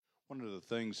One of the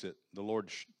things that the Lord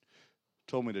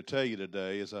told me to tell you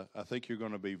today is I think you're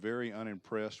going to be very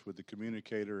unimpressed with the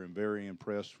communicator and very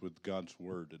impressed with God's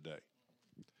Word today.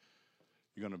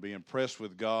 You're going to be impressed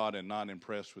with God and not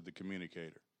impressed with the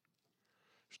communicator.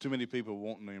 There's too many people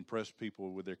wanting to impress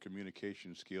people with their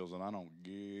communication skills, and I don't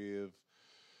give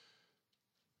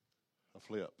a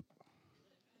flip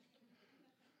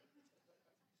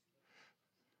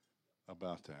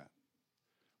about that.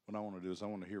 What I want to do is I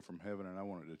want to hear from heaven, and I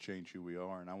want it to change who we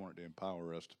are, and I want it to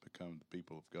empower us to become the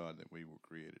people of God that we were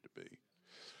created to be.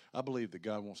 I believe that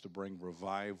God wants to bring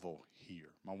revival here.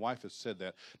 My wife has said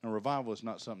that. Now, revival is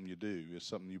not something you do. It's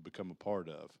something you become a part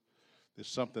of. It's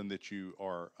something that you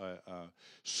are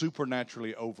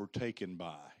supernaturally overtaken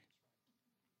by.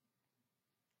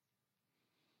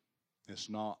 It's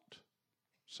not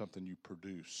something you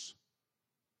produce.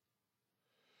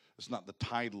 It's not the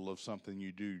title of something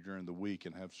you do during the week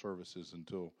and have services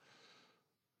until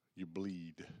you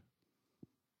bleed.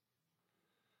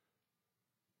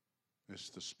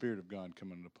 It's the Spirit of God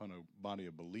coming upon a body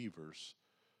of believers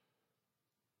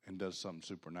and does something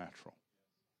supernatural.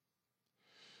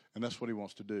 And that's what He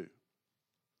wants to do.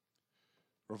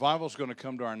 Revival is going to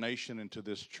come to our nation and to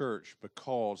this church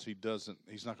because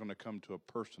He's not going to come to a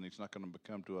person. He's not going to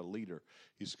come to a leader.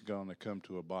 He's going to come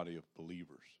to a body of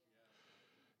believers.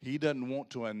 He doesn't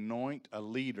want to anoint a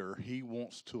leader. He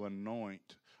wants to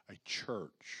anoint a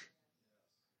church.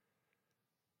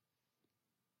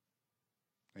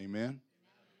 Amen?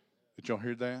 Did y'all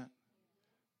hear that?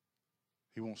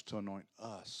 He wants to anoint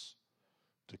us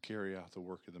to carry out the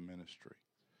work of the ministry.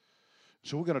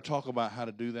 So we're going to talk about how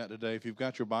to do that today. If you've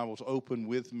got your Bibles, open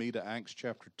with me to Acts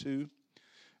chapter 2.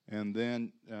 And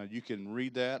then you can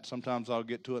read that. Sometimes I'll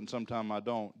get to it and sometimes I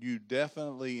don't. You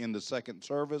definitely, in the second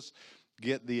service,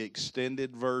 get the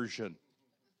extended version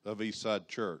of Eastside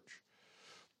Church.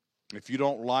 If you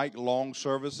don't like long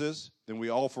services, then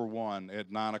we offer one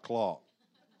at 9 o'clock.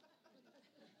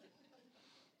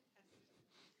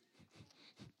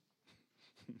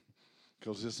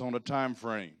 Because it's on a time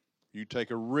frame. You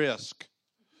take a risk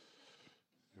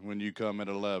when you come at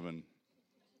 11.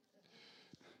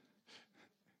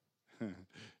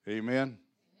 Amen.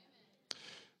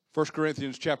 1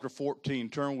 Corinthians chapter 14.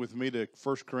 Turn with me to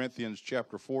 1 Corinthians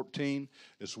chapter 14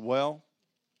 as well.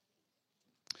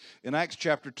 In Acts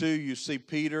chapter 2, you see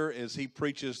Peter as he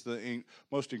preaches the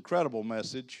most incredible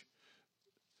message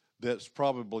that's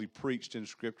probably preached in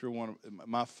Scripture, one of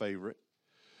my favorite.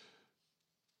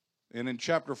 And in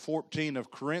chapter 14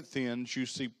 of Corinthians, you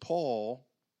see Paul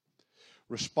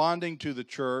responding to the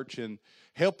church and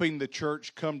helping the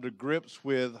church come to grips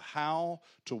with how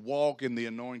to walk in the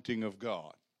anointing of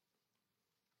God.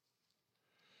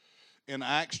 In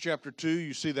Acts chapter 2,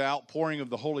 you see the outpouring of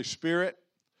the Holy Spirit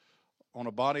on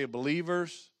a body of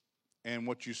believers. And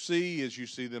what you see is you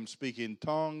see them speak in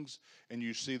tongues and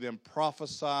you see them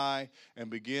prophesy and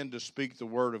begin to speak the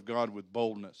word of God with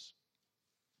boldness.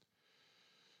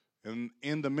 And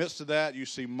in the midst of that, you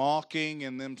see mocking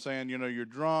and them saying, you're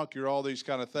drunk, you're all these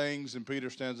kind of things. And Peter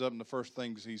stands up and the first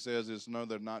things he says is, no,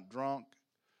 they're not drunk.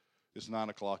 It's 9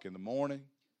 o'clock in the morning.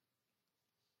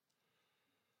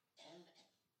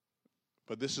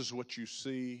 But this is what you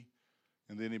see.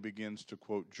 And then he begins to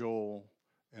quote Joel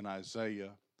and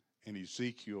Isaiah and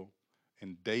Ezekiel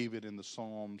and David in the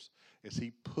Psalms as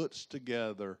he puts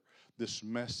together this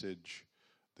message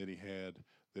that he had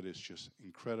that is just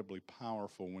incredibly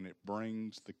powerful when it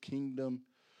brings the kingdom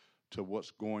to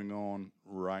what's going on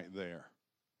right there.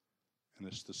 And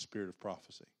it's the spirit of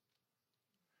prophecy.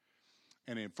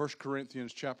 And in 1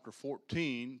 Corinthians chapter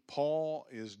 14, Paul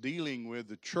is dealing with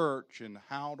the church and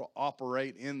how to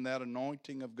operate in that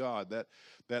anointing of God,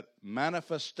 that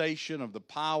manifestation of the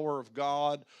power of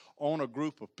God on a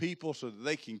group of people so that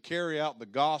they can carry out the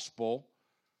gospel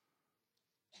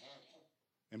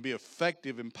and be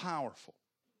effective and powerful.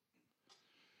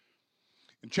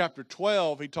 In chapter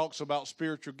 12, he talks about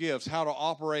spiritual gifts, how to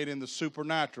operate in the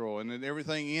supernatural, and then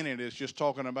everything in it is just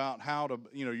talking about how to,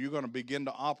 you're going to begin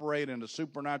to operate in a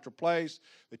supernatural place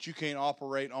that you can't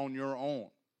operate on your own.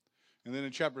 And then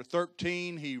in chapter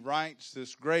 13, he writes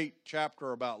this great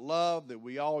chapter about love that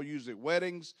we all use at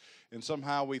weddings, and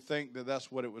somehow we think that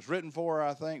that's what it was written for,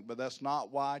 I think, but that's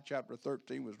not why chapter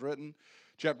 13 was written.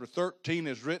 Chapter 13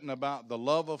 is written about the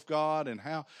love of God and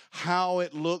how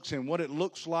it looks and what it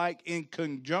looks like in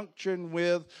conjunction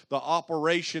with the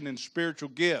operation in spiritual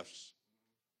gifts.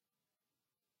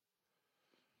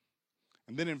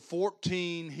 And then in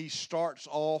 14, he starts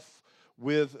off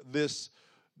with this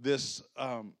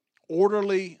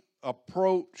orderly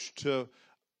approach to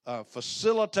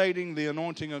facilitating the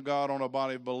anointing of God on a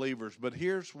body of believers. But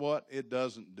here's what it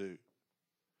doesn't do.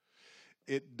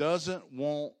 it doesn't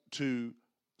want to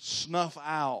snuff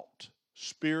out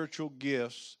spiritual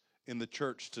gifts in the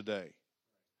church today.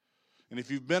 And if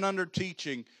you've been under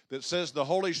teaching that says the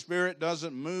Holy Spirit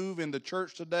doesn't move in the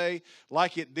church today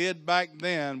like it did back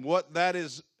then, what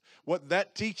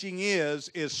that teaching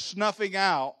is snuffing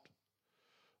out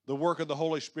the work of the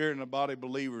Holy Spirit in the body of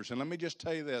believers. And let me just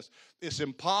tell you this. It's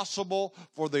impossible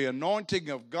for the anointing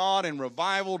of God and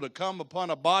revival to come upon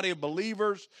a body of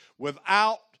believers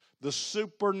without the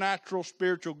supernatural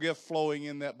spiritual gift flowing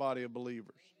in that body of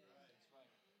believers.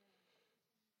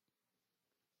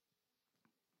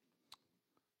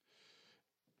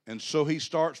 And so he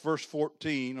starts verse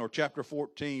 14, or chapter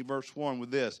 14, verse 1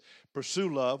 with this.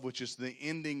 Pursue love, which is the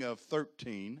ending of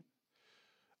 13,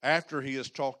 after he has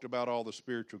talked about all the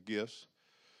spiritual gifts.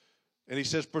 And he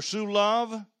says, pursue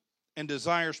love and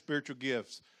desire spiritual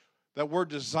gifts. That word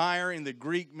desire in the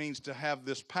Greek means to have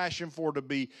this passion for,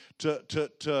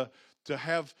 to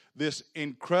have this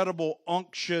incredible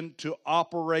unction to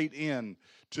operate in,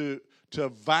 to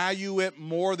value it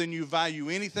more than you value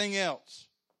anything else.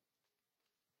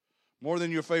 More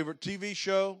than your favorite TV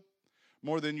show,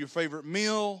 more than your favorite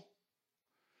meal,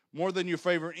 more than your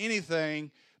favorite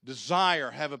anything. Desire,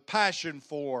 have a passion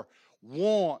for,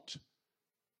 want,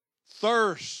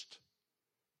 thirst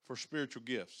for spiritual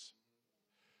gifts.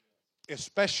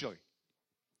 Especially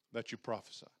that you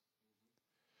prophesy.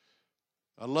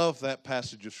 I love that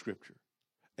passage of Scripture.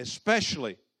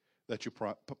 Especially that you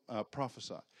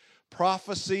prophesy.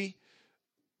 Prophecy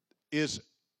is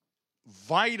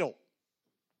vital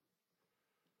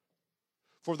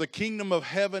for the kingdom of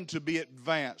heaven to be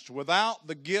advanced. Without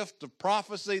the gift of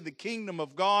prophecy, the kingdom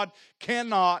of God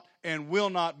cannot and will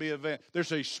not be advanced.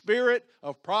 There's a spirit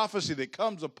of prophecy that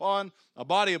comes upon a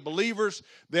body of believers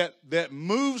that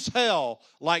moves hell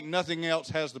like nothing else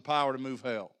has the power to move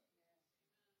hell.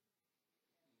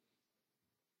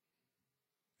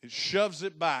 It shoves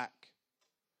it back.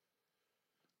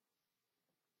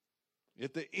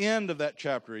 At the end of that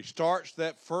chapter, he starts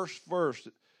that first verse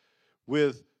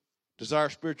with desire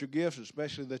spiritual gifts,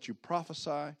 especially that you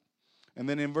prophesy. And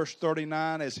then in verse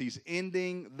 39, as he's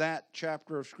ending that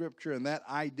chapter of Scripture and that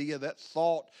idea, that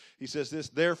thought, he says this,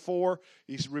 therefore,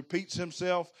 he repeats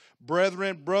himself,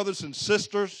 brethren, brothers and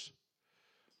sisters,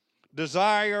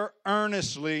 desire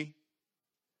earnestly,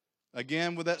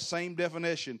 again with that same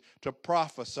definition, to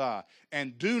prophesy.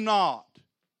 And do not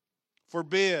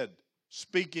forbid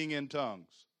speaking in tongues.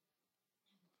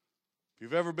 If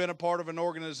you've ever been a part of an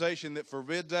organization that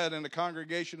forbids that in a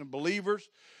congregation of believers,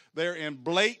 they're in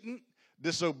blatant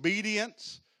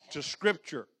disobedience to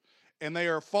Scripture. And they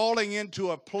are falling into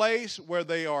a place where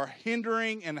they are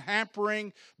hindering and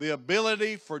hampering the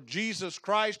ability for Jesus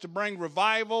Christ to bring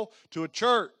revival to a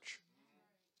church.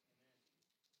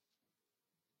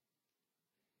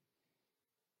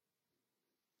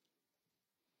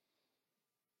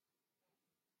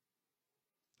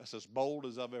 That's as bold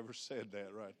as I've ever said that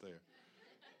right there.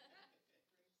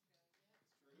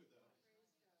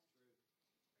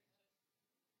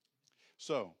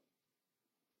 So,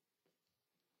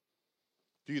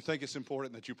 do you think it's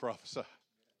important that you prophesy?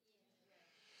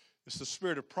 It's the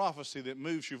spirit of prophecy that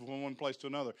moves you from one place to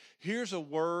another. Here's a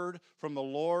word from the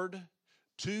Lord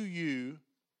to you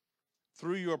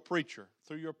through your preacher,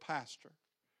 through your pastor,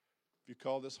 if you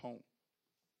call this home.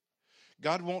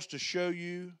 God wants to show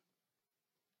you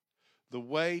the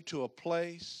way to a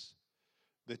place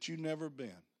that you've never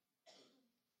been.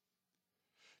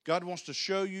 God wants to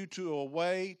show you to a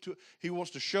way, He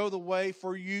wants to show the way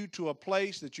for you to a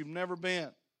place that you've never been.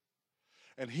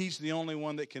 And He's the only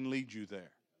one that can lead you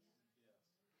there.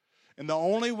 And the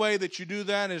only way that you do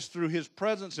that is through His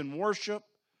presence in worship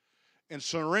and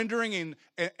surrendering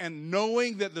and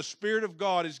knowing that the Spirit of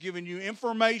God is giving you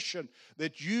information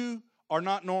that you are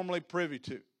not normally privy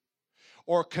to.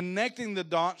 Or connecting the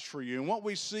dots for you. And what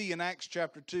we see in Acts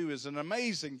chapter 2 is an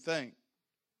amazing thing.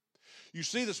 You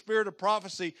see the spirit of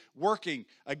prophecy working.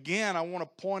 Again, I want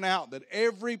to point out that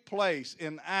every place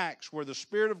in Acts where the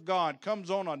Spirit of God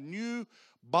comes on a new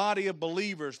body of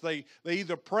believers, they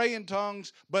either pray in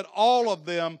tongues, but all of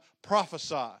them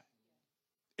prophesy.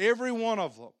 Every one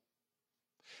of them.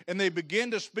 And they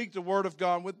begin to speak the word of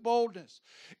God with boldness.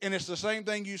 And it's the same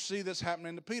thing you see that's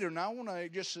happening to Peter. Now I want to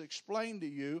just explain to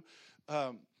you,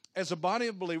 as a body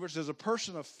of believers, as a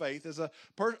person of faith, as a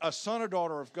son or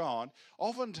daughter of God,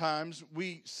 oftentimes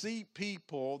we see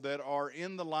people that are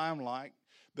in the limelight,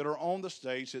 that are on the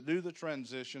stage, that do the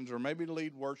transitions, or maybe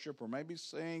lead worship, or maybe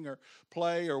sing or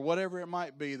play, or whatever it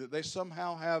might be, that they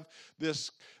somehow have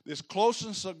this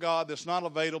closeness of God that's not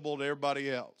available to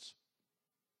everybody else.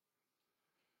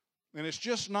 And it's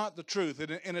just not the truth.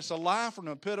 And it's a lie from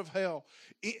the pit of hell.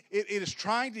 It is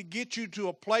trying to get you to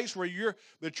a place where you're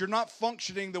not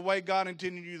functioning the way God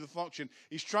intended you to function.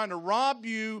 He's trying to rob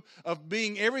you of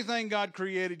being everything God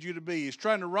created you to be. He's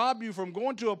trying to rob you from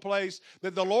going to a place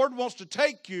that the Lord wants to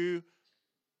take you,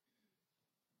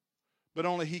 but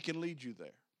only He can lead you there.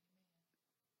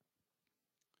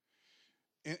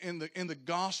 In the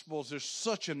Gospels, there's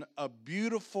such a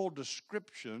beautiful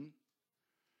description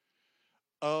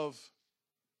of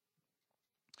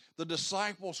the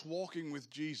disciples walking with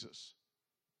Jesus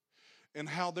and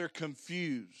how they're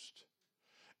confused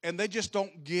and they just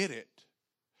don't get it.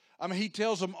 I mean, He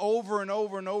tells them over and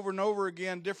over and over and over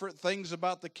again different things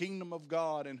about the kingdom of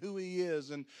God and who He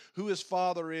is and who His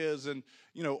Father is, and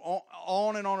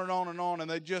on and on and on and on,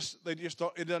 and they just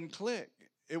don't, it doesn't click.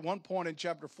 At one point in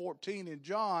chapter 14 in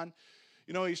John,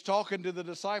 He's talking to the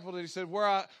disciples and He said,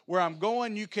 where I'm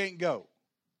going, you can't go.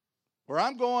 Where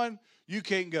I'm going, you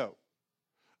can't go.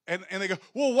 And they go,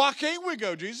 well, why can't we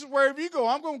go, Jesus? Wherever you go,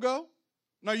 I'm going to go.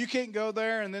 No, you can't go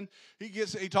there. And then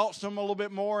he talks to them a little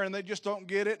bit more, and they just don't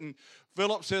get it. And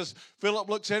Philip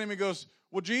looks at him and goes,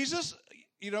 well, Jesus,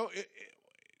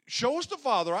 show us the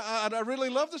Father. I'd really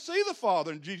love to see the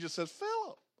Father. And Jesus says,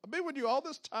 Philip, I've been with you all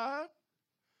this time,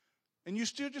 and you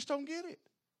still just don't get it.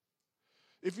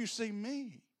 If you see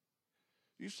me,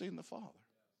 you've seen the Father.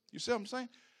 You see what I'm saying?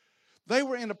 They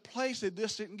were in a place they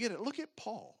just didn't get it. Look at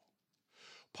Paul.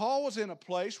 Paul was in a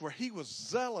place where he was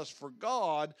zealous for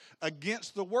God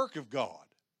against the work of God.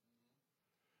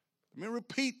 Let me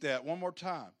repeat that one more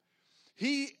time.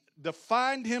 He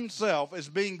defined himself as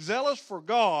being zealous for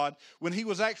God when he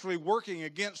was actually working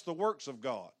against the works of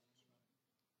God.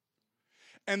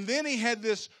 And then he had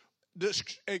this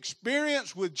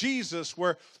experience with Jesus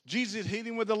where Jesus hit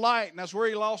him with the light, and that's where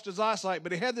he lost his eyesight.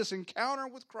 But he had this encounter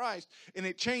with Christ, and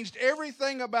it changed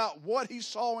everything about what he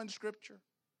saw in Scripture.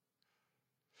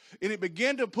 And it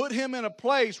began to put him in a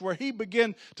place where he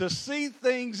began to see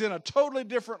things in a totally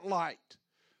different light.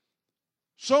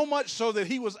 So much so that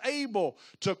he was able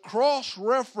to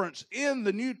cross-reference in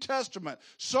the New Testament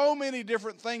so many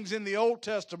different things in the Old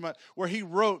Testament where he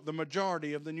wrote the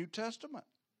majority of the New Testament.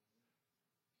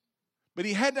 But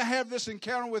he had to have this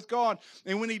encounter with God.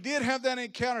 And when he did have that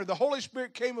encounter, the Holy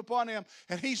Spirit came upon him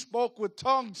and he spoke with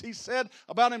tongues. He said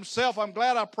about himself, I'm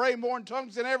glad I pray more in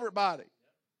tongues than everybody.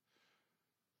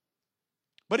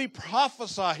 But he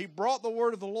prophesied. He brought the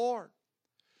word of the Lord.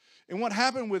 And what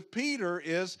happened with Peter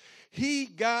is he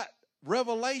got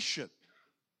revelation.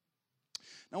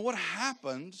 Now what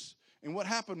happens, and what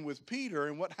happened with Peter,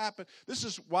 and what happened, this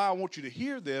is why I want you to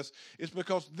hear this, is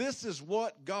because this is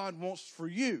what God wants for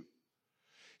you.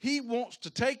 He wants to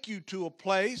take you to a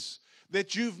place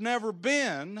that you've never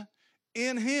been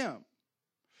in Him.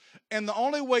 And the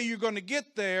only way you're going to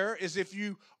get there is if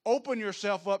you open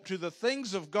yourself up to the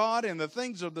things of God and the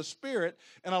things of the Spirit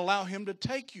and allow Him to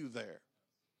take you there.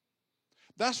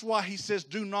 That's why He says,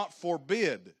 do not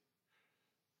forbid.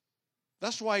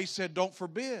 That's why He said, don't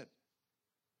forbid.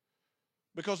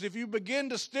 Because if you begin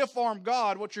to stiff-arm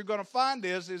God, what you're going to find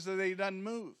is that He doesn't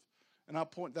move. And I'll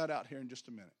point that out here in just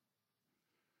a minute.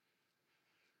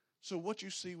 So what you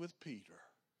see with Peter,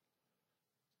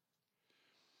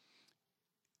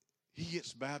 he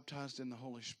gets baptized in the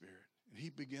Holy Spirit, and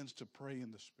he begins to pray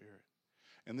in the Spirit.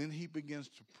 And then he begins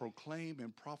to proclaim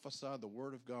and prophesy the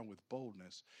word of God with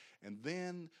boldness. And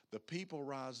then the people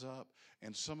rise up,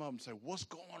 and some of them say, what's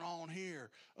going on here?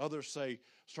 Others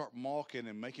start mocking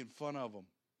and making fun of them,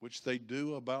 which they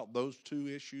do about those two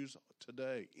issues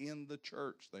today. In the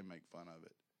church, they make fun of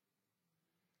it.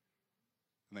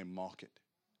 And they mock it.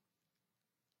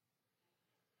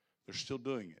 They're still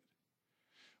doing it.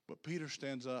 But Peter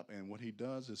stands up, and what he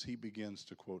does is he begins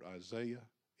to quote Isaiah,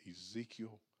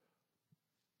 Ezekiel,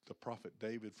 the prophet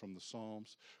David from the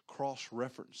Psalms,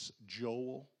 cross-reference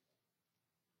Joel,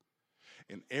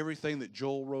 and everything that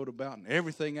Joel wrote about, and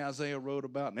everything Isaiah wrote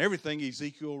about, and everything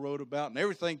Ezekiel wrote about, and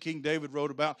everything King David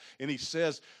wrote about. And he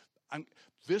says,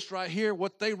 this right here,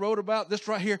 what they wrote about, this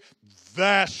right here,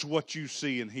 that's what you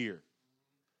see and hear.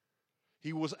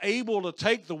 He was able to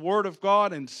take the Word of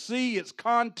God and see its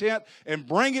content and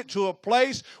bring it to a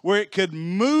place where it could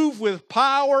move with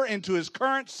power into his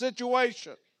current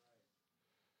situation.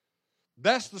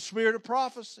 That's the spirit of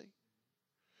prophecy.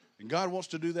 And God wants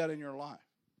to do that in your life.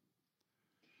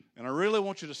 And I really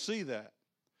want you to see that.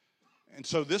 And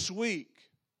so this week,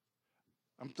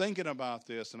 I'm thinking about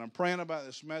this and I'm praying about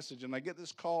this message, and I get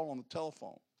this call on the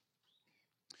telephone.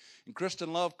 And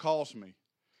Kristen Love calls me.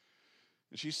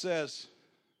 And she says,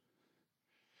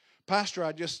 Pastor,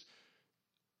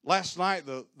 last night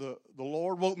the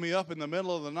Lord woke me up in the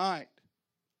middle of the night.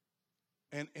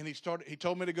 And he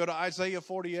told me to go to Isaiah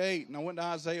 48, and I went to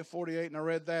Isaiah 48 and I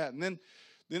read that. And then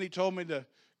he told me to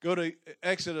go to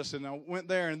Exodus, and I went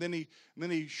there, and then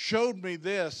he showed me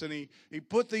this, and he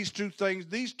put these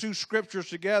two scriptures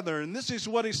together, and this is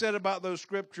what he said about those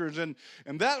scriptures, and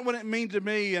that what it means to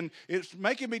me, and it's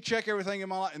making me check everything in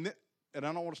my life. And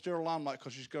I don't want to steal her limelight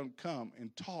because she's going to come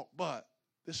and talk, but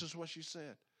this is what she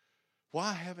said.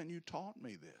 Why haven't you taught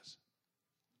me this?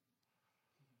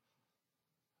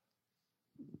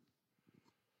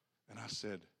 And I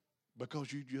said,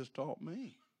 because you just taught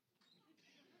me.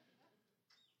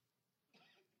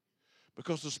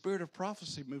 Because the spirit of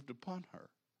prophecy moved upon her.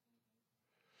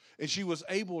 And she was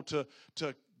able to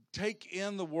take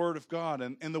in the word of God,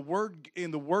 and the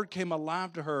word came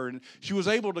alive to her, and she was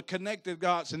able to connect the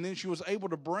dots, and then she was able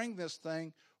to bring this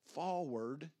thing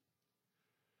forward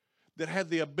that had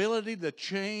the ability to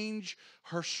change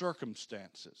her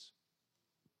circumstances.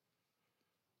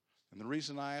 And the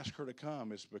reason I asked her to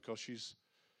come is because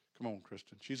come on,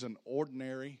 Kristen, she's an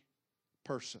ordinary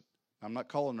person. I'm not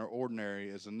calling her ordinary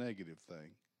as a negative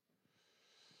thing.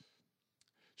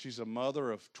 She's a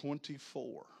mother of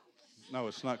 24. No,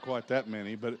 it's not quite that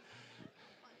many, but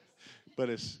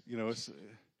it's,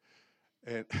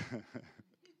 and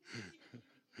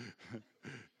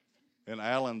and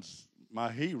Alan's my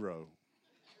hero.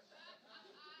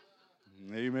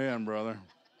 Amen, brother.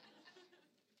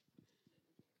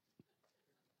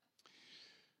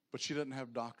 But she doesn't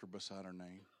have doctor beside her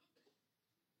name.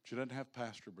 She doesn't have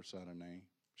pastor beside her name.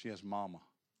 She has mama,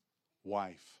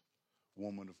 wife,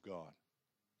 woman of God.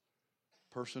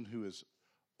 Person who is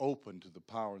open to the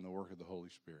power and the work of the Holy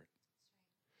Spirit.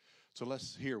 So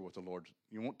let's hear what the Lord,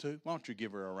 you want to? Why don't you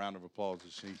give her a round of applause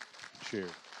as she shares.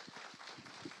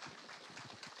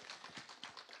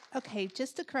 Okay,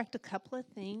 just to correct a couple of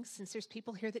things, since there's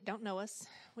people here that don't know us.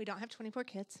 We don't have 24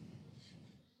 kids.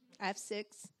 I have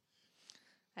 6.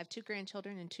 I have 2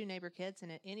 grandchildren and 2 neighbor kids,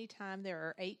 and at any time there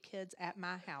are 8 kids at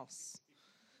my house.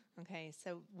 Okay,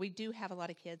 so we do have a lot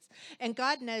of kids. And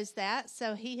God knows that,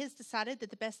 so he has decided that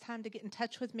the best time to get in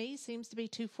touch with me seems to be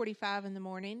 2:45 in the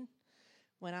morning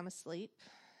when I'm asleep.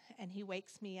 And he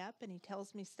wakes me up and he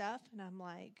tells me stuff, and I'm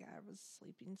like, I was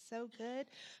sleeping so good.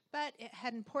 But it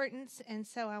had importance, and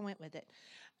so I went with it.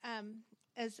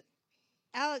 As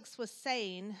Alex was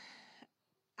saying,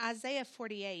 Isaiah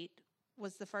 48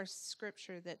 was the first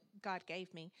scripture that God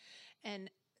gave me. And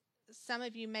some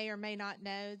of you may or may not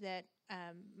know that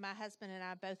my husband and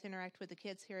I both interact with the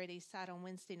kids here at Eastside on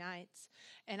Wednesday nights.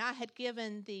 And I had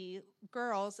given the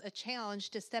girls a challenge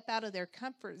to step out of their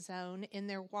comfort zone in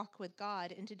their walk with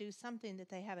God and to do something that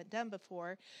they haven't done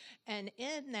before. And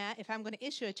in that, if I'm going to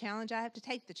issue a challenge, I have to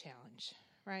take the challenge,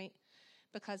 right?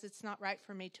 Because it's not right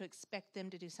for me to expect them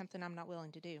to do something I'm not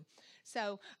willing to do.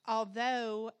 So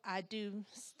although I do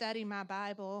study my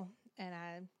Bible and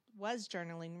I was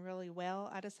journaling really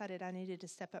well, I decided I needed to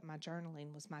step up my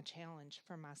journaling was my challenge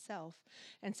for myself.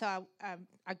 And so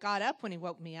I got up when he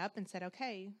woke me up and said,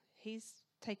 okay, he's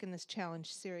taking this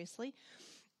challenge seriously.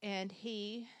 And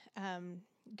he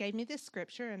gave me this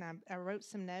scripture, and I wrote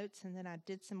some notes, and then I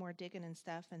did some more digging and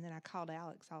stuff, and then I called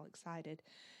Alex all excited.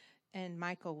 And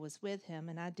Michael was with him,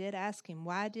 and I did ask him,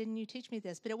 why didn't you teach me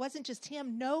this? But it wasn't just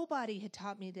him. Nobody had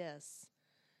taught me this.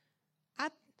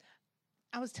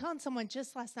 I was telling someone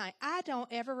just last night, I don't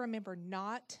ever remember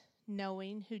not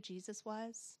knowing who Jesus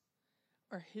was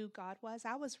or who God was.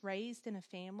 I was raised in a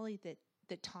family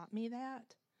that taught me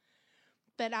that.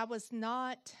 But I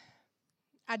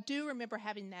do remember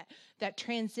having that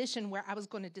transition where I was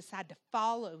going to decide to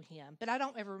follow him, but I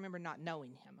don't ever remember not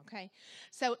knowing him, okay?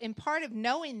 So in part of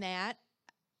knowing that,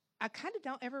 I kind of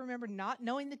don't ever remember not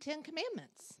knowing the 10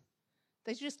 Commandments.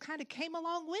 They just kind of came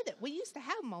along with it. We used to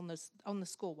have them on the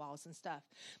school walls and stuff.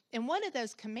 And one of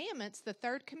those commandments, the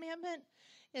 3rd commandment,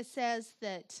 it says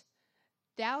that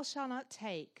thou shalt not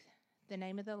take the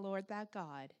name of the Lord thy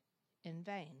God in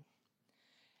vain.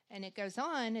 And it goes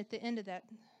on at the end of that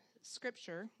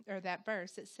scripture, or that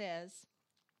verse, it says,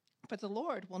 for the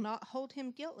Lord will not hold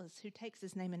him guiltless who takes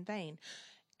his name in vain.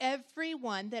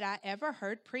 Everyone that I ever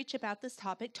heard preach about this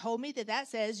topic told me that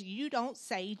says you don't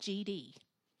say GD.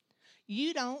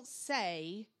 You don't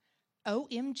say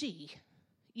OMG.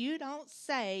 You don't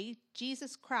say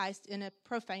Jesus Christ in a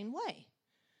profane way.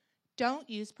 Don't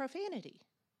use profanity.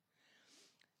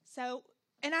 So,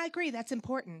 and I agree that's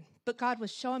important, but God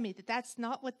was showing me that that's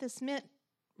not what this meant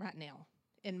right now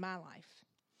in my life.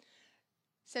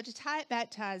 So to tie it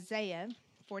back to Isaiah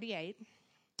 48,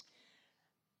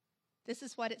 this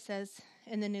is what it says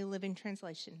in the New Living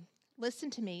Translation. Listen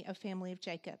to me, O family of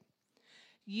Jacob.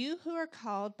 You who are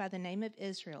called by the name of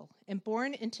Israel and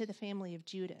born into the family of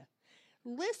Judah,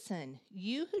 Listen,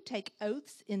 you who take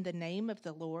oaths in the name of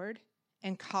the Lord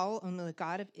and call on the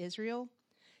God of Israel,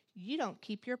 you don't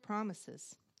keep your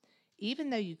promises.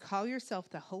 Even though you call yourself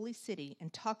the holy city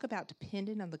and talk about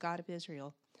depending on the God of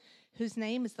Israel, whose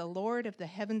name is the Lord of the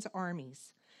heavens'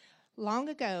 armies. Long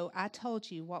ago, I told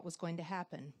you what was going to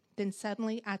happen. Then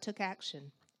suddenly I took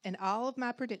action, and all of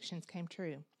my predictions came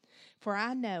true. For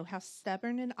I know how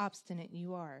stubborn and obstinate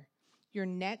you are. Your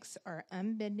necks are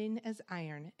unbending as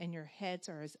iron, and your heads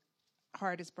are as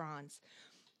hard as bronze.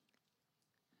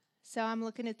 So I'm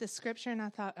looking at the scripture, and I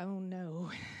thought, oh no,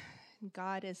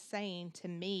 God is saying to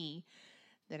me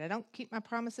that I don't keep my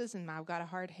promises and I've got a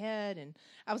hard head. And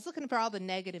I was looking for all the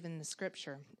negative in the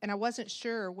scripture, and I wasn't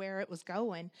sure where it was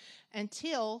going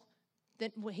until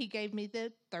he gave me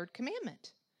the third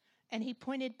commandment. And he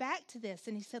pointed back to this,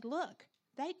 and he said, look,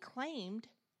 they claimed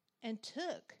and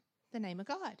took the name of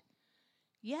God.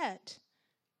 Yet,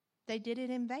 they did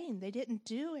it in vain. They didn't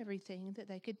do everything that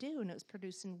they could do, and it was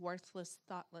producing worthless,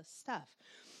 thoughtless stuff.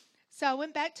 So I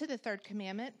went back to the third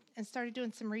commandment and started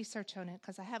doing some research on it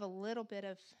because I have a little bit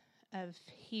of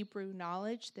Hebrew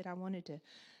knowledge that I wanted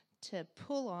to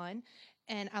pull on.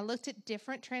 And I looked at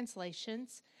different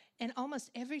translations, and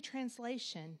almost every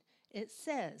translation, it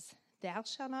says, thou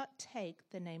shalt not take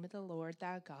the name of the Lord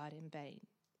thy God in vain.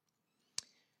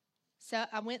 So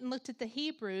I went and looked at the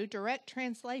Hebrew direct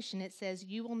translation. It says,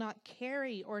 you will not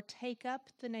carry or take up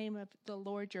the name of the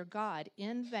Lord your God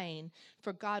in vain,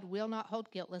 for God will not hold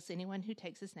guiltless anyone who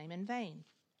takes his name in vain.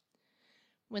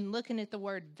 When looking at the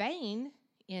word vain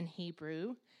in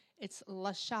Hebrew, it's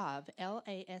lashav,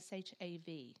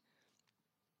 L-A-S-H-A-V.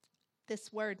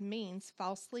 This word means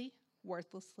falsely,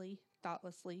 worthlessly,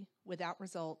 thoughtlessly, without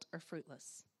result, or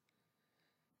fruitless.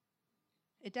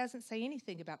 It doesn't say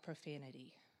anything about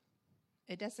profanity.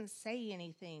 It doesn't say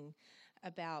anything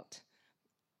about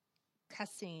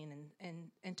cussing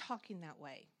and talking that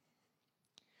way.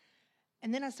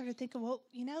 And then I started thinking, well,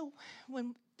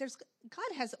 when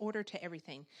God has order to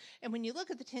everything. And when you look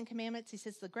at the 10 Commandments, he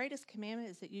says, the greatest commandment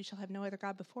is that you shall have no other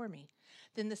God before me.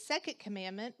 Then the second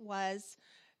commandment was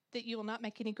that you will not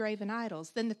make any graven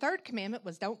idols. Then the third commandment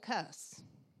was don't cuss.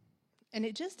 And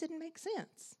it just didn't make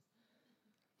sense.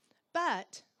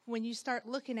 But when you start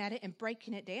looking at it and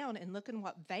breaking it down and looking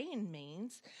what vain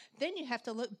means, then you have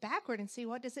to look backward and see,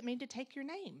 what does it mean to take your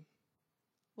name?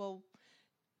 Well,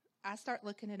 I start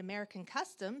looking at American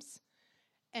customs,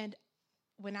 and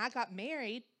when I got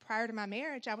married, prior to my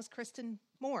marriage, I was Kristen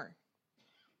Moore.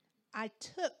 I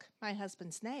took my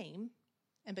husband's name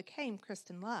and became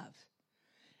Kristen Love.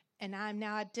 And I'm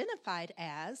now identified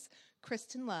as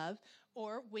Kristen Love,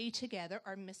 or we together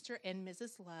are Mr. and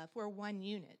Mrs. Love. We're one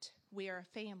unit. We are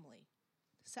a family.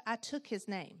 So I took his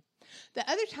name. The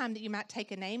other time that you might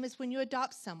take a name is when you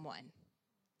adopt someone.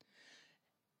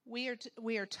 We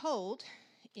are told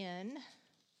in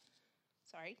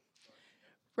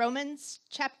Romans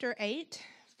chapter 8,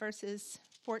 verses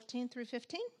 14 through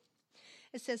 15.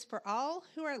 It says, for all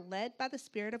who are led by the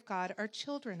Spirit of God are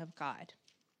children of God.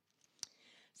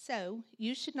 So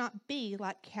you should not be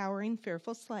like cowering,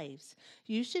 fearful slaves.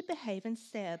 You should behave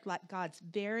instead like God's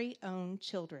very own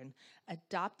children,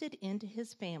 adopted into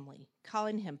his family,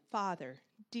 calling him Father,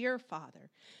 dear Father.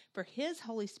 For his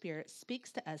Holy Spirit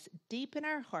speaks to us deep in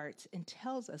our hearts and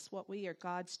tells us what we are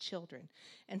God's children.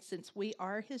 And since we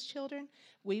are his children,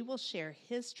 we will share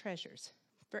his treasures.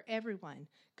 For everything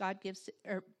God gives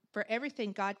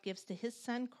to his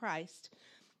Son Christ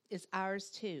is ours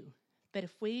too. But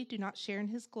if we do not share in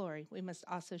his glory, we must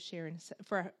also share in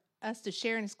for us to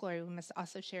share in his glory, we must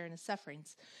also share in his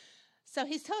sufferings. So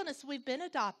he's telling us we've been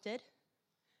adopted,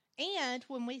 and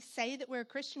when we say that we're a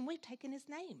Christian, we've taken his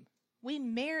name. We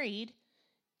married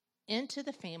into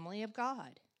the family of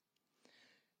God.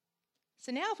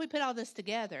 So now if we put all this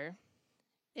together,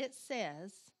 it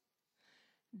says,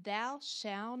 thou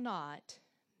shalt not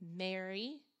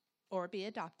marry or be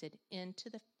adopted into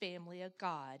the family of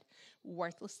God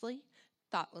worthlessly,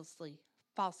 thoughtlessly,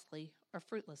 falsely, or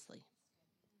fruitlessly.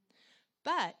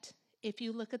 But if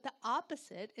you look at the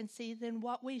opposite and see then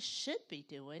what we should be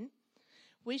doing,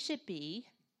 we should be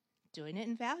doing it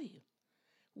in value,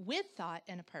 with thought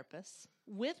and a purpose,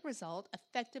 with result,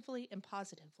 effectively and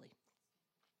positively.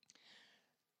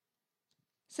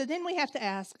 So then we have to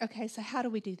ask, okay, so how do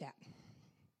we do that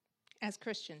as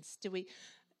Christians? Do we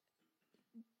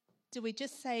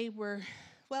just say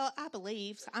I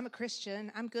believe, so I'm a Christian,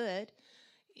 I'm good.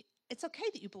 It's okay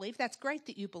that you believe. That's great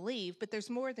that you believe, but there's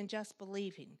more than just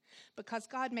believing, because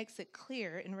God makes it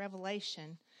clear in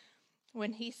Revelation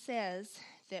when he says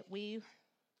that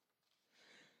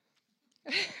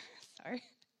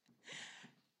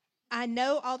I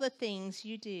know all the things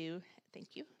you do,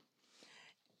 Thank you.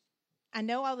 I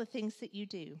know all the things that you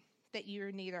do, that you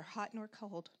are neither hot nor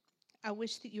cold. I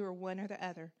wish that you were one or the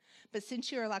other. But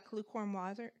since you are like lukewarm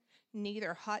water,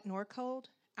 neither hot nor cold,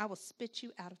 I will spit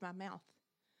you out of my mouth.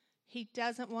 He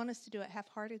doesn't want us to do it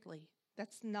half-heartedly.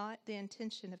 That's not the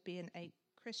intention of being a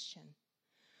Christian.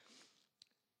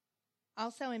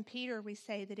 Also in Peter, we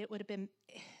say that it would have been,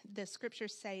 the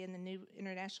scriptures say in the New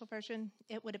International Version,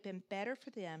 it would have been better for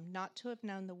them not to have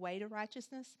known the way to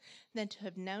righteousness than to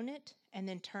have known it and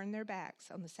then turn their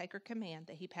backs on the sacred command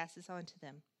that he passes on to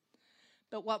them.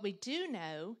 But what we do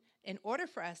know, in order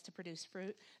for us to produce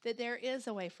fruit, that there is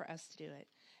a way for us to do it.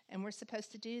 And we're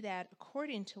supposed to do that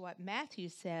according to what Matthew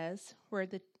says, where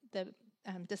the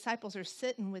disciples are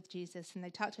sitting with Jesus and they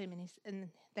talk to him and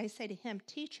they say to him,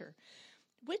 "Teacher,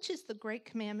 which is the great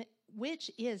commandment?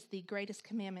 Which is the greatest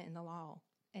commandment in the law?"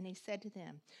 And he said to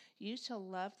them, "You shall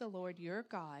love the Lord your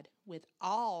God with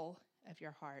all of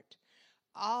your heart,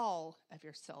 all of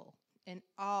your soul, and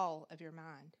all of your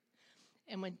mind."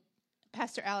 And when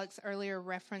Pastor Alex earlier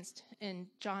referenced in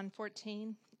John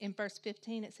 14, in verse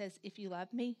 15, it says, "If you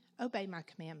love me, obey my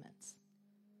commandments."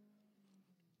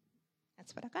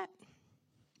 That's what I got.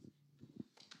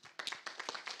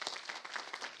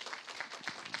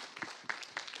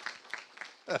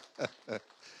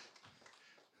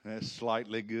 That's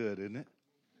slightly good, isn't it?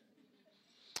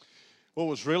 What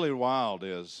was really wild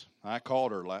is I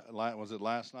called her. Was it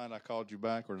last night I called you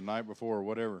back, or the night before, or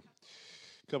whatever?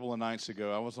 A couple of nights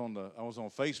ago, I was on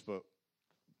Facebook,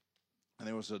 and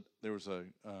there was a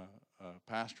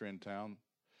pastor in town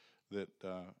that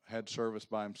had service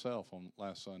by himself on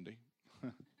last Sunday.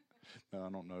 Now, I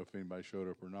don't know if anybody showed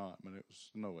up or not, but it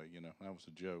was no way. That was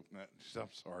a joke.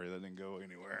 I'm sorry, that didn't go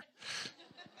anywhere.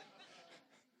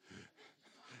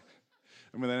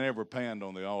 I mean, they never panned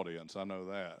on the audience. I know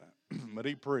that. But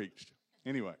he preached.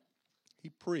 Anyway, he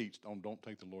preached on don't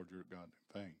take the Lord your God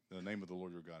in vain, the name of the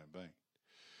Lord your God in vain.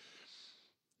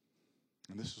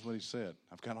 And this is what he said.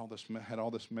 I've got had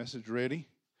all this message ready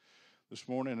this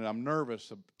morning, and I'm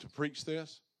nervous to preach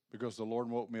this because the Lord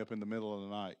woke me up in the middle of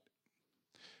the night.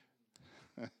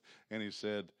 And he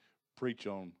said, preach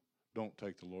on don't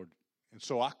take the Lord. And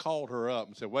so I called her up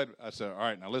and said, wait. I said, all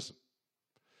right, now listen.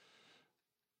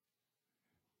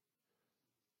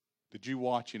 Did you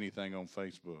watch anything on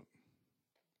Facebook?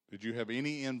 Did you have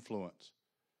any influence?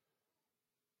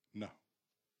 No.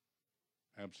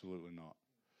 Absolutely not.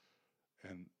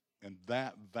 And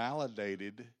that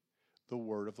validated the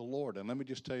word of the Lord. And let me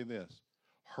just tell you this.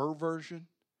 Her version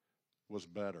was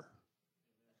better.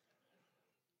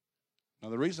 Now,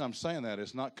 the reason I'm saying that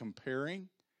is not comparing,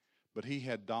 but he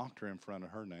had doctor in front of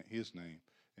his name,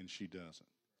 and she doesn't.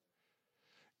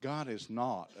 God is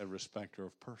not a respecter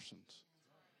of persons.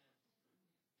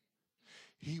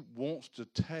 He wants to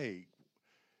take,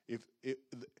 if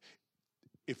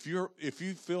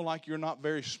you feel like you're not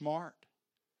very smart,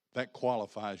 that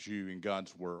qualifies you in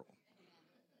God's world.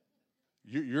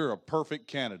 You're a perfect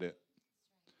candidate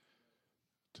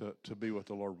to be what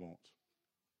the Lord wants.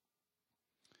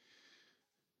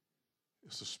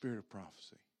 It's the spirit of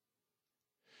prophecy.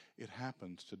 It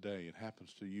happens today. It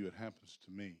happens to you. It happens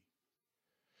to me.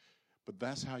 But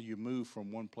that's how you move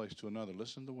from one place to another.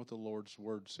 Listen to what the Lord's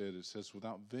word said. It says,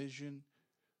 without vision,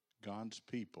 God's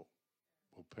people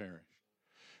will perish.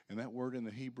 And that word in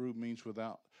the Hebrew means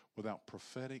without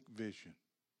prophetic vision.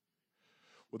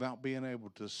 Without being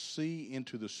able to see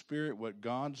into the Spirit what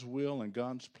God's will and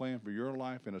God's plan for your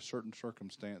life in a certain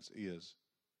circumstance is.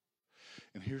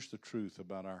 And here's the truth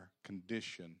about our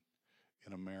condition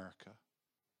in America.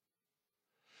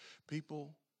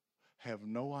 People have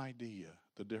no idea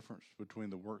the difference between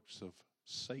the works of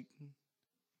Satan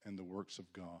and the works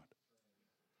of God.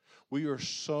 We are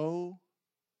so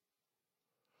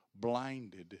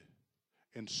blinded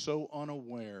and so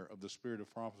unaware of the spirit of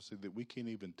prophecy that we can't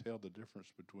even tell the difference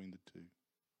between the two.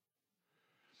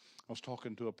 I was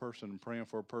talking to a person and praying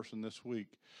for a person this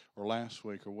week or last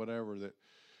week or whatever that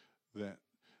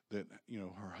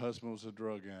her husband was a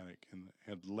drug addict and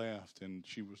had left, and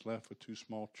she was left with 2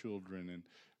 small children, and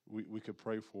we could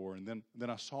pray for her. And then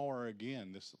I saw her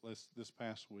again this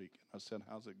past week, and I said,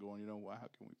 "How's it going? How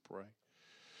can we pray?"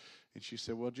 And she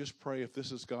said, "Well, just pray if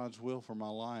this is God's will for my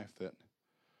life that."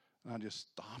 And I just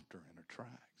stopped her in her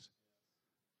tracks.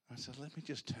 I said, let me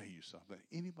just tell you something.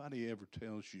 Anybody ever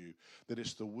tells you that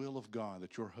it's the will of God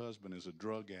that your husband is a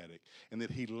drug addict and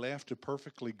that he left a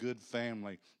perfectly good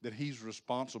family that he's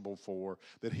responsible for,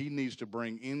 that he needs to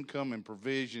bring income and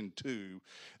provision to,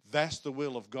 that's the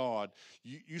will of God,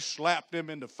 you slap them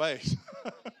in the face.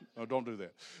 No, don't do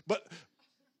that. But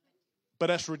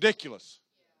that's ridiculous.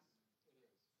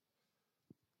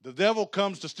 The devil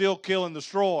comes to steal, kill, and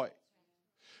destroy.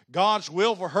 God's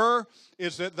will for her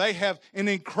is that they have an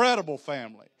incredible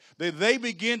family. That they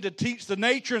begin to teach the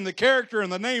nature and the character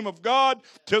and the name of God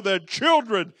to their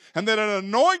children, and that an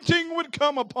anointing would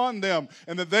come upon them,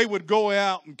 and that they would go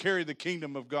out and carry the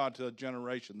kingdom of God to a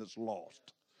generation that's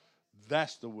lost.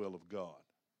 That's the will of God.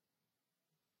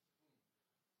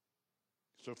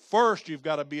 So first, you've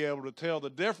got to be able to tell the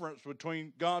difference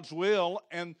between God's will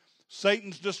and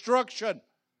Satan's destruction.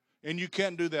 And you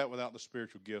can't do that without the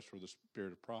spiritual gifts or the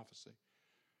spirit of prophecy.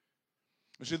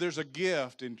 You see, there's a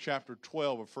gift in chapter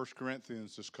 12 of 1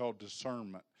 Corinthians that's called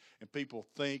discernment. And people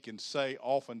think and say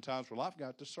oftentimes, well, I've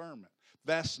got discernment.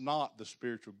 That's not the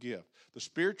spiritual gift. The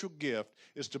spiritual gift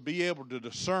is to be able to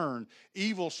discern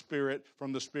evil spirit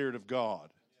from the Spirit of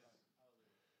God.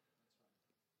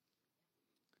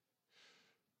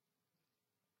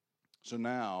 So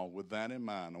now, with that in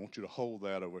mind, I want you to hold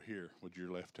that over here with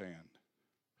your left hand.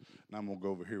 And I'm going to go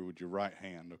over here with your right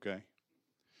hand, okay?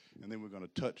 And then we're going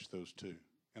to touch those two.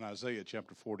 In Isaiah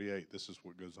chapter 48, this is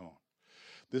what goes on.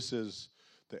 This is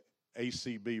the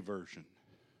ACB version,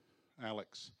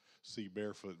 Alex C.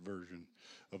 Barefoot version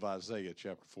of Isaiah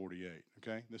chapter 48,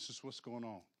 okay? This is what's going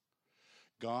on.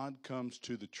 God comes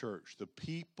to the church, the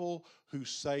people who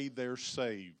say they're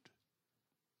saved,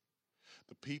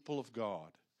 the people of God,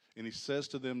 and he says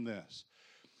to them this: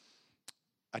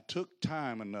 I took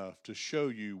time enough to show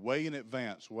you way in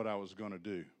advance what I was going to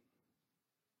do.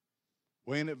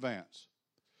 Way in advance.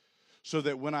 So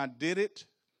that when I did it,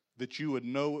 that you would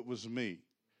know it was me.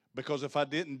 Because if I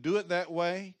didn't do it that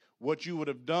way, what you would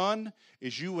have done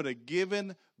is you would have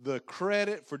given the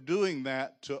credit for doing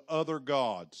that to other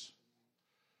gods.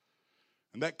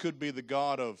 And that could be the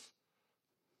god of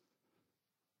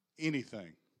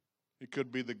anything. It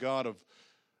could be the god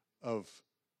of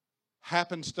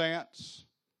happenstance.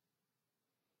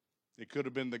 It could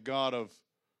have been the god of,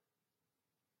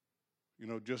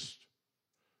 just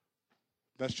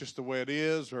that's just the way it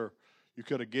is, or you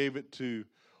could have gave it to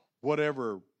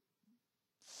whatever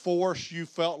force you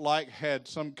felt like had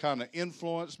some kind of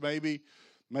influence. Maybe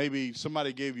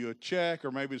somebody gave you a check,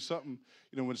 or maybe something.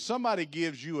 When somebody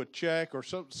gives you a check, or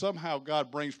somehow God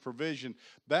brings provision,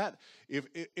 that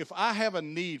if I have a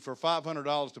need for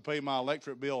 $500 to pay my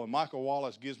electric bill, and Michael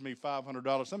Wallace gives me $500,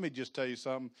 let me just tell you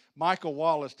something. Michael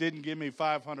Wallace didn't give me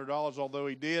 $500, although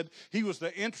he did. He was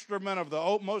the instrument of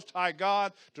the Most High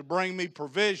God to bring me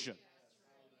provision.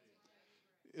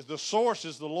 The source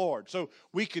is the Lord. So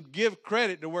we could give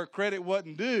credit to where credit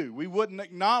wasn't due. We wouldn't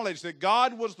acknowledge that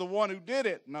God was the one who did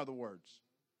it, in other words.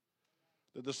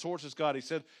 That the source is God. He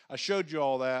said, I showed you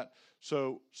all that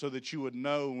so that you would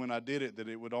know when I did it that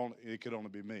it could only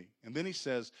be me. And then he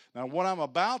says, now what I'm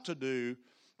about to do,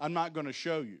 I'm not going to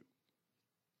show you.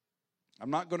 I'm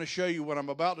not going to show you what I'm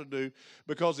about to do,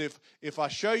 because if I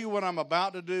show you what I'm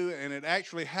about to do and it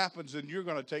actually happens, then you're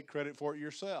going to take credit for it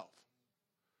yourself.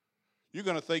 You're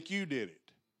going to think you did it.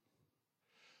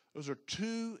 Those are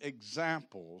two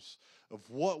examples of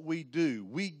what we do.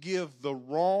 We give the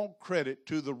wrong credit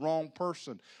to the wrong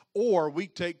person, or we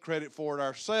take credit for it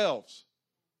ourselves.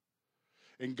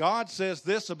 And God says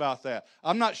this about that: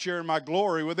 I'm not sharing my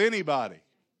glory with anybody.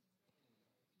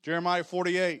 Jeremiah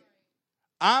 48.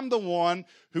 I'm the one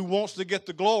who wants to get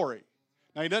the glory.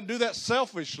 Now, he doesn't do that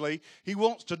selfishly. He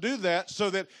wants to do that so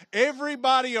that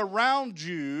everybody around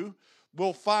you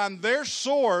will find their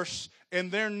source and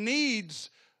their needs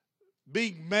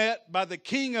being met by the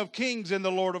King of Kings and the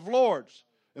Lord of Lords.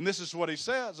 And this is what he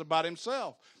says about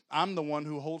himself: I'm the one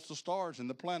who holds the stars and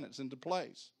the planets into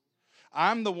place.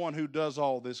 I'm the one who does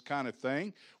all this kind of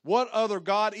thing. What other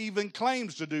God even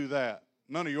claims to do that?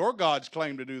 None of your gods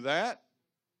claim to do that.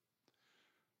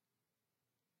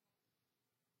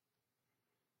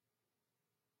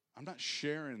 I'm not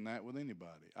sharing that with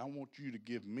anybody. I want you to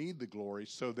give me the glory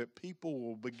so that people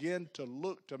will begin to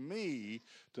look to me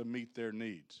to meet their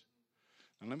needs.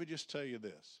 And let me just tell you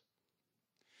this.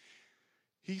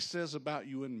 He says about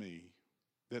you and me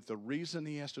that the reason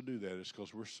he has to do that is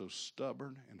because we're so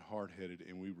stubborn and hard-headed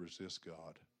and we resist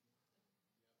God.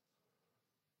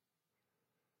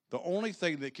 The only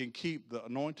thing that can keep the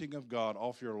anointing of God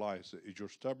off your life is your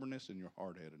stubbornness and your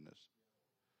hard-headedness.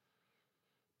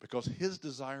 Because his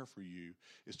desire for you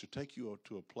is to take you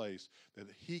to a place that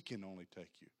he can only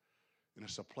take you. And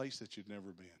it's a place that you've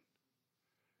never been.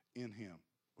 In him.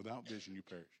 Without vision, you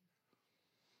perish.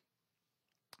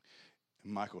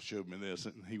 And Michael showed me this,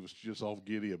 and he was just all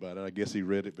giddy about it. I guess he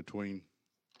read it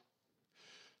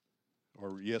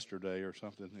yesterday or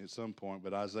something at some point.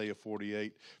 But Isaiah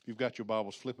 48, if you've got your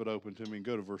Bibles, flip it open to me and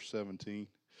go to verse 17.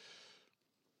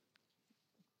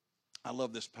 I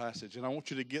love this passage, and I want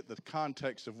you to get the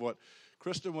context of what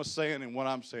Kristen was saying and what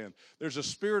I'm saying. There's a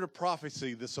spirit of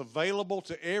prophecy that's available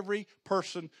to every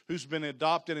person who's been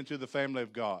adopted into the family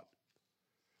of God.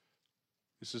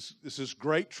 This is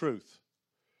great truth.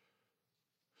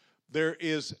 There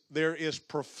is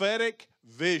prophetic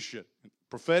vision.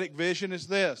 Prophetic vision is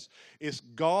this. It's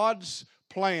God's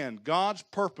plan, God's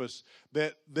purpose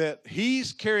that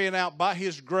He's carrying out by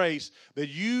His grace that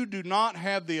you do not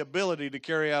have the ability to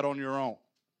carry out on your own.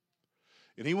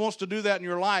 And He wants to do that in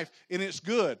your life, and it's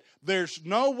good. There's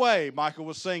no way, Michael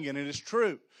was singing, and it's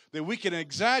true, that we can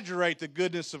exaggerate the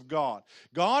goodness of God.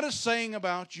 God is saying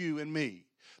about you and me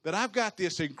that I've got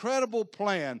this incredible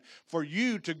plan for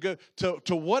you to go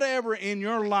to whatever in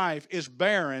your life is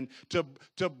barren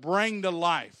to bring to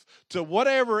life, to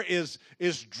whatever is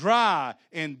dry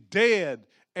and dead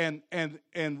and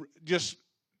just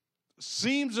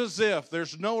seems as if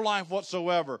there's no life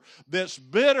whatsoever, that's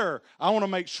bitter, I want to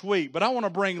make sweet, but I want to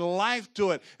bring life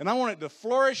to it, and I want it to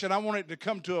flourish, and I want it to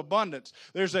come to abundance.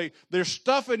 There's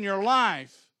stuff in your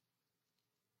life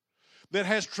that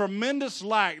has tremendous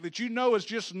lack that you know is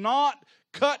just not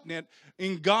cutting it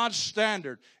in God's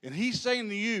standard. And He's saying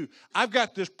to you, I've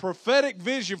got this prophetic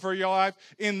vision for your life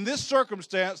in this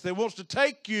circumstance that wants to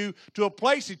take you to a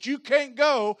place that you can't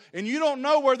go, and you don't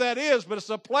know where that is, but it's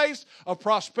a place of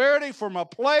prosperity from a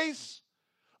place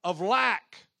of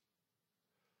lack.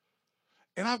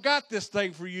 And I've got this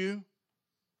thing for you.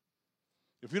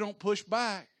 If you don't push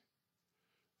back,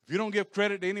 if you don't give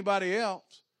credit to anybody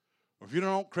else, or if you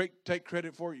don't take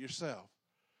credit for it yourself.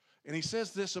 And He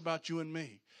says this about you and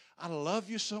me. I love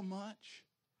you so much.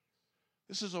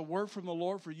 This is a word from the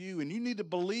Lord for you, and you need to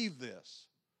believe this.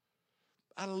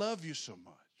 I love you so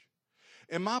much.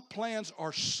 And my plans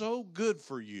are so good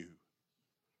for you.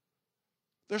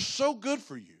 They're so good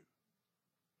for you.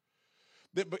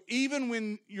 But even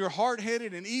when you're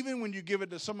hard-headed, and even when you give it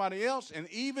to somebody else, and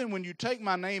even when you take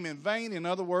my name in vain, in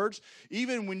other words,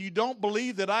 even when you don't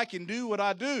believe that I can do what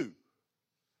I do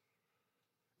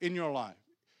in your life,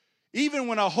 even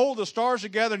when I hold the stars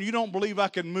together and you don't believe I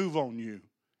can move on you,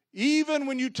 even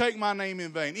when you take my name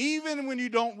in vain, even when you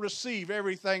don't receive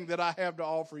everything that I have to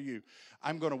offer you,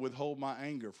 I'm going to withhold my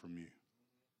anger from you.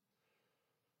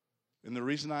 And the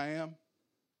reason I am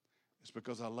is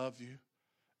because I love you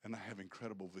and I have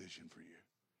incredible vision for you.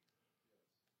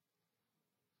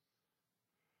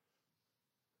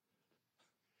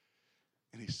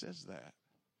 And He says that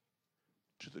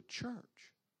to the church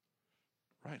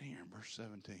right here in verse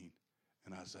 17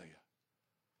 in Isaiah.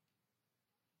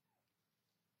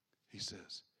 He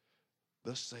says,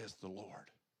 thus saith the Lord,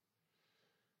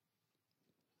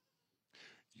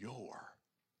 your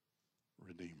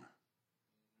Redeemer.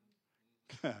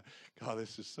 God,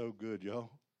 this is so good,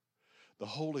 y'all. The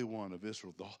Holy One of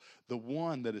Israel, the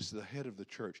one that is the head of the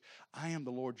church. I am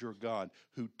the Lord your God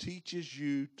who teaches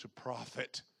you to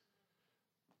profit.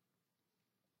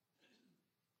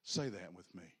 Say that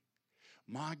with me.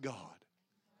 My God.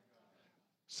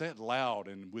 Say it loud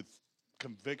and with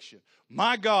conviction.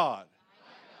 My God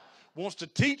wants to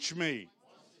teach me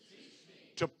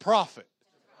to profit.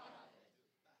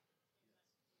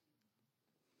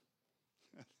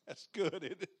 That's good,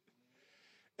 isn't it?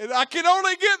 And I can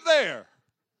only get there.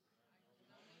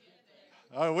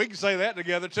 We can say that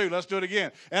together too. Let's do it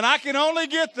again. And I can only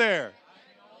get there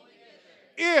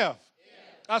if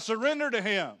I surrender to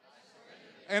Him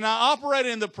and I operate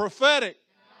in the prophetic,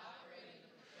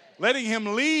 letting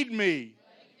Him lead me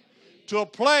to a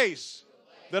place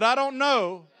that I don't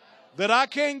know, that I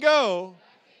can't go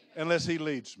unless He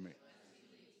leads me.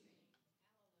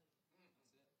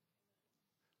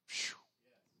 Whew.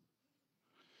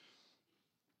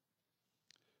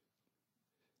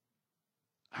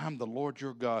 I'm the Lord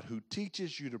your God who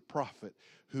teaches you to profit,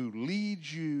 who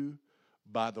leads you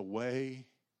by the way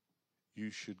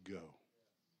you should go.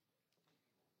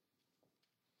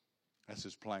 That's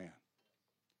His plan.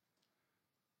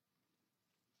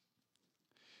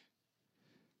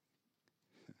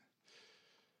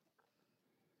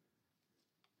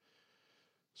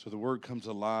 So the word comes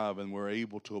alive and we're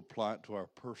able to apply it to our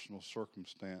personal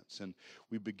circumstance. And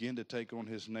we begin to take on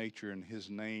His nature and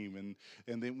His name.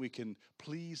 And then we can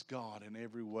please God in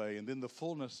every way. And then the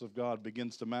fullness of God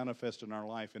begins to manifest in our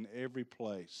life in every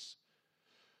place.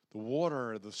 The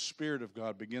water, the Spirit of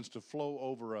God begins to flow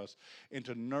over us and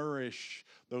to nourish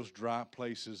those dry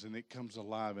places. And it comes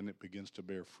alive and it begins to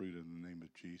bear fruit in the name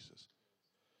of Jesus.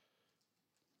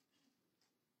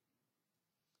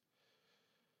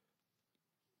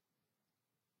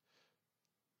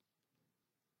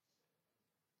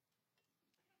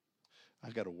 I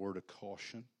got a word of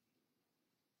caution.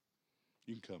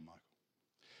 You can come, Michael.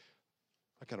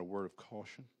 I got a word of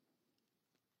caution.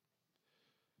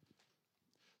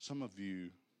 Some of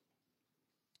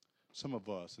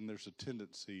us, and there's a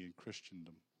tendency in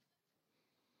Christendom.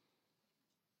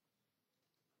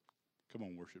 Come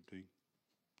on, worship team.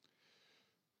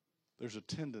 There's a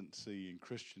tendency in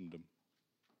Christendom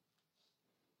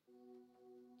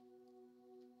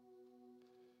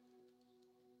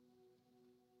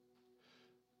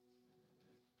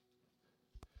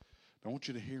I want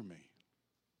you to hear me.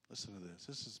 Listen to this.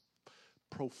 This is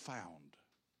profound.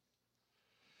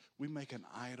 We make an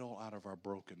idol out of our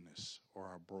brokenness or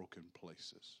our broken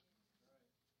places.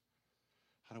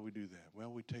 How do we do that?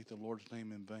 Well, we take the Lord's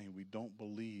name in vain. We don't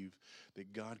believe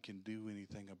that God can do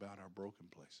anything about our broken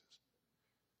places.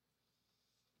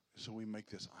 So we make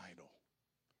this idol.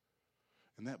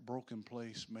 And that broken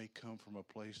place may come from a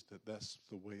place that's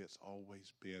the way it's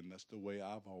always been. That's the way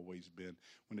I've always been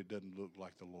when it doesn't look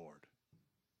like the Lord.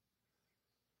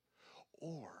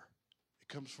 Or it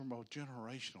comes from a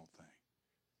generational thing.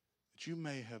 That you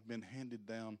may have been handed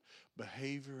down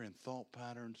behavior and thought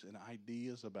patterns and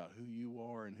ideas about who you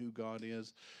are and who God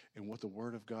is and what the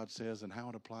Word of God says and how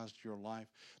it applies to your life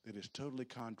that is totally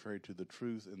contrary to the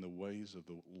truth and the ways of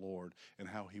the Lord and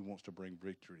how He wants to bring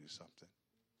victory to something.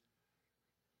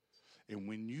 And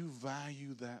when you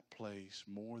value that place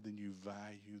more than you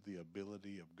value the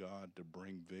ability of God to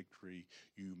bring victory,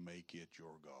 you make it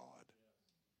your God.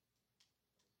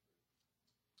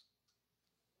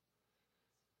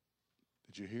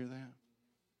 Did you hear that?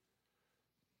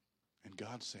 And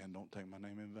God's saying, don't take my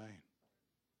name in vain.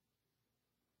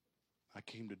 I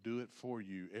came to do it for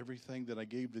you. Everything that I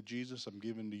gave to Jesus, I'm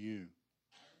giving to you.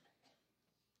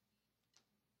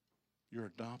 You're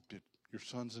adopted. Your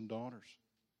sons and daughters.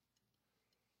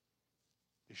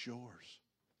 It's yours.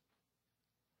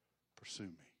 Pursue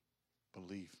me.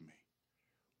 Believe me.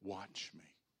 Watch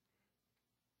me.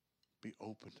 Be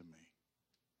open to me.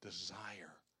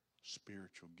 Desire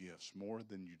spiritual gifts more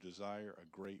than you desire a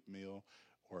great meal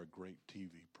or a great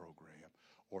TV program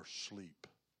or sleep.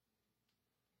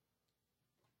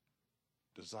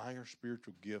 Desire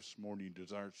spiritual gifts more than you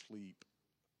desire sleep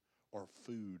or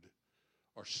food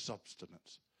or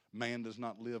substance. Man does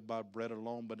not live by bread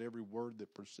alone, but every word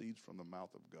that proceeds from the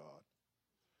mouth of God.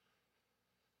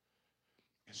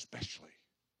 Especially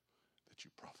that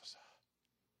you prophesy.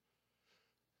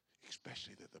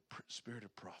 Especially that the spirit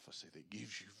of prophecy that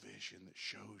gives you vision, that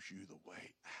shows you the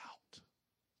way out,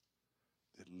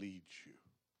 that leads you